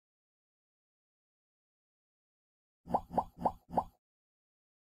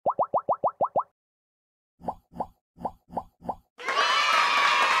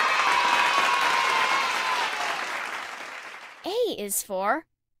is for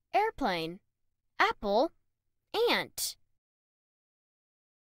airplane, apple, ant.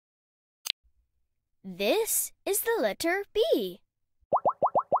 This is the letter B.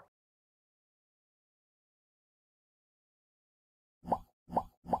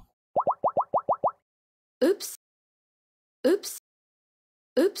 Oops, oops,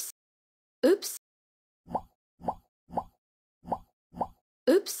 oops, oops, oops,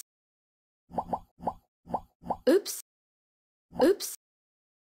 oops, oops, oops, oops,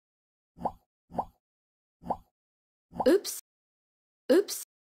 oops, oops.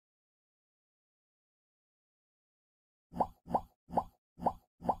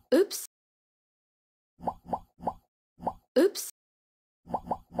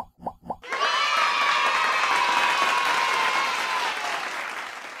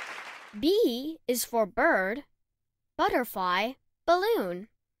 B is for bird, butterfly, balloon.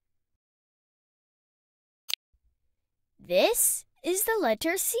 This is the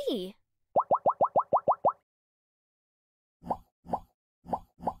letter C.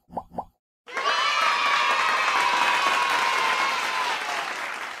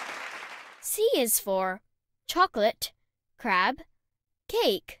 C is for chocolate, crab,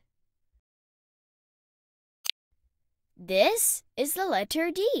 cake. This is the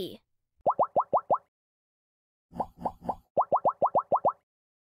letter D.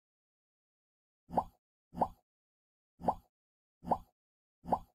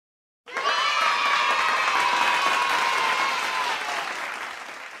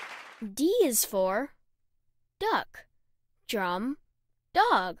 D is for duck, drum,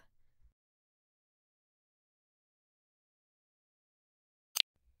 dog.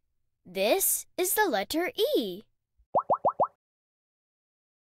 This is the letter E.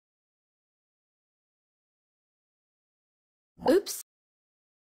 Oops,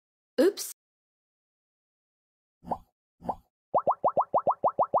 oops,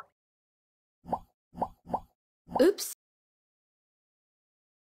 oops,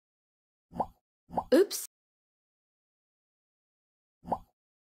 oops,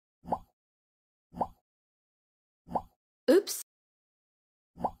 oops.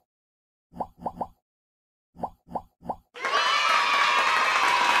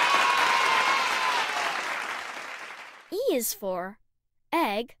 E is for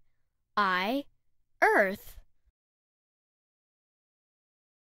egg, eye, earth.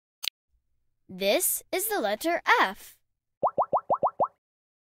 This is the letter F.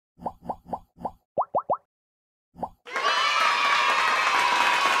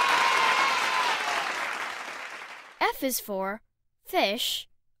 F is for fish,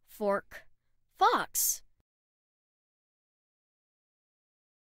 fork, fox.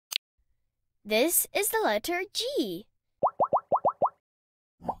 This is the letter G.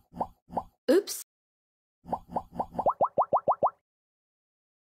 Oops,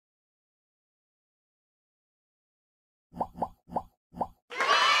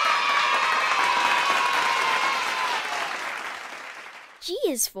 G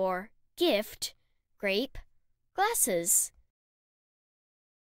is for gift, grape, glasses.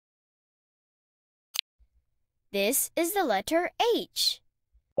 This is the letter H.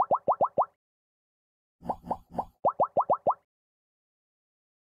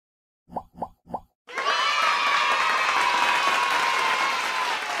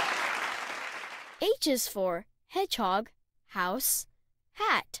 H is for hedgehog, house,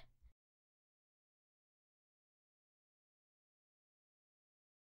 hat.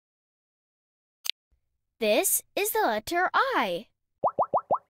 This is the letter I.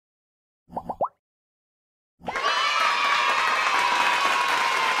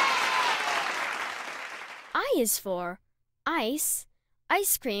 I is for ice,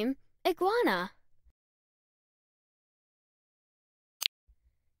 ice cream, iguana.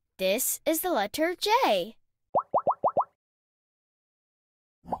 This is the letter J.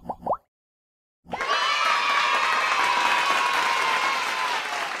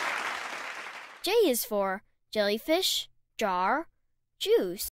 J is for jellyfish, jar,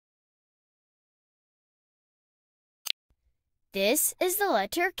 juice. This is the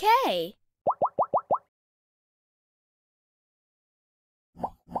letter K.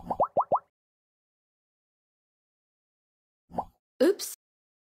 oops,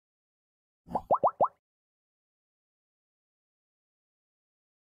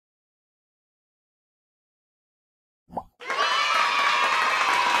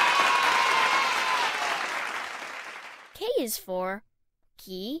 K is for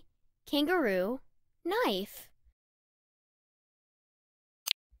key, kangaroo, knife.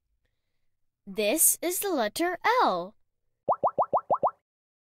 This is the letter L.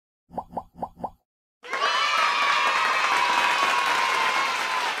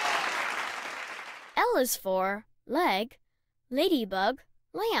 L is for leg, ladybug,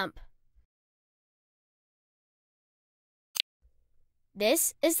 lamp.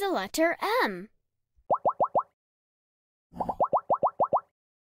 This is the letter M.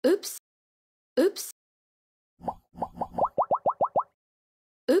 Oops. Oops.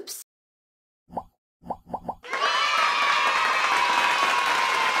 Oops.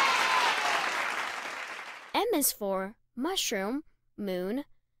 M is for mushroom, moon,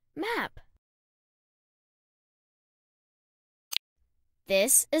 map.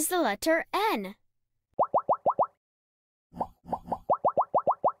 This is the letter N.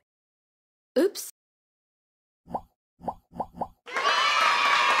 Oops.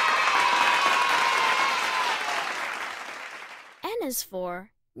 N is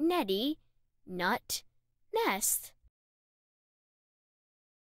for netty, nut, nest.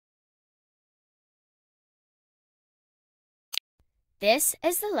 This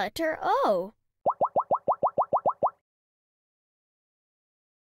is the letter O.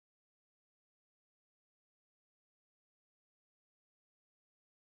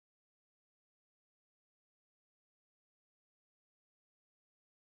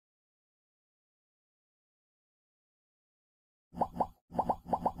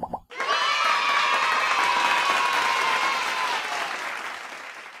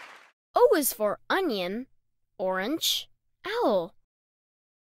 O is for onion, orange, owl.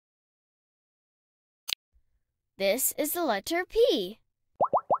 This is the letter P.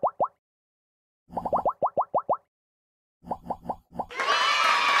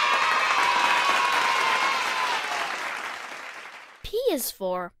 P is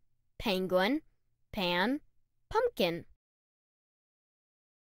for penguin, pan, pumpkin.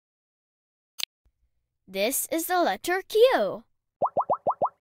 This is the letter Q.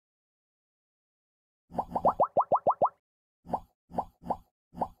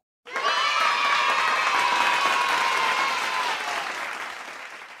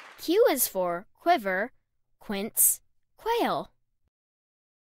 Q is for quiver, quince, quail.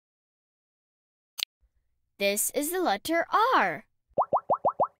 This is the letter R.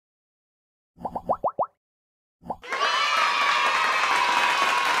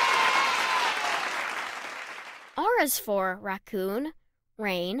 R is for raccoon,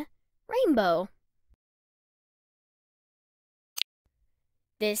 rain, rainbow.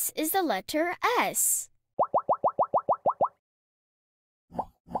 This is the letter S.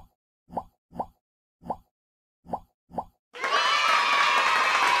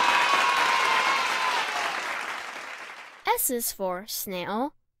 S is for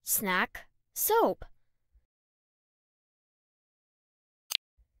snail, snack, soap.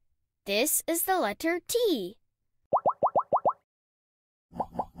 This is the letter T.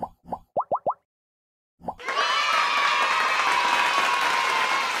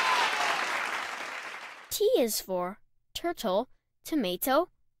 T is for turtle, tomato,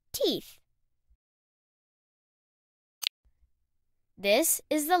 teeth. This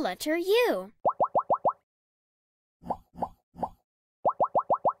is the letter U.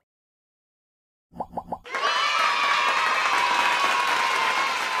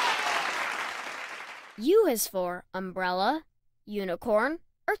 U is for umbrella, unicorn,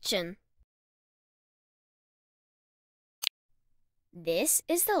 urchin. This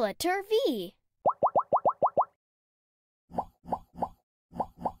is the letter V.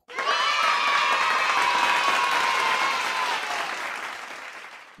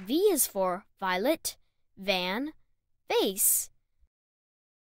 V is for violet, van, vase.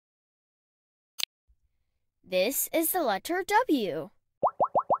 This is the letter W.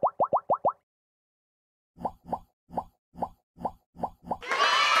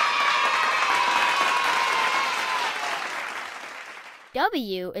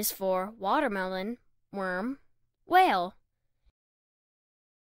 W is for watermelon, worm, whale.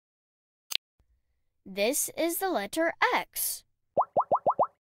 This is the letter X.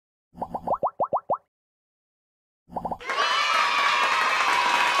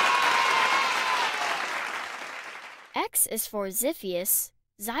 X is for Xiphias,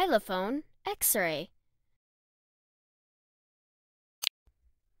 xylophone, X-ray.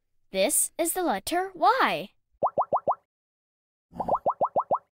 This is the letter Y.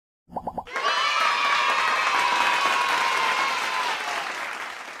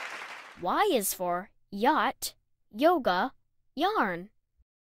 Y is for yacht, yoga, yarn.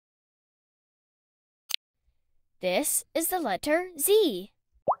 This is the letter Z.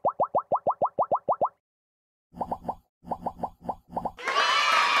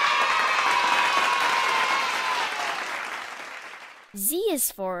 Z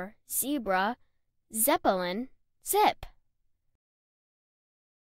is for zebra, zeppelin, zip.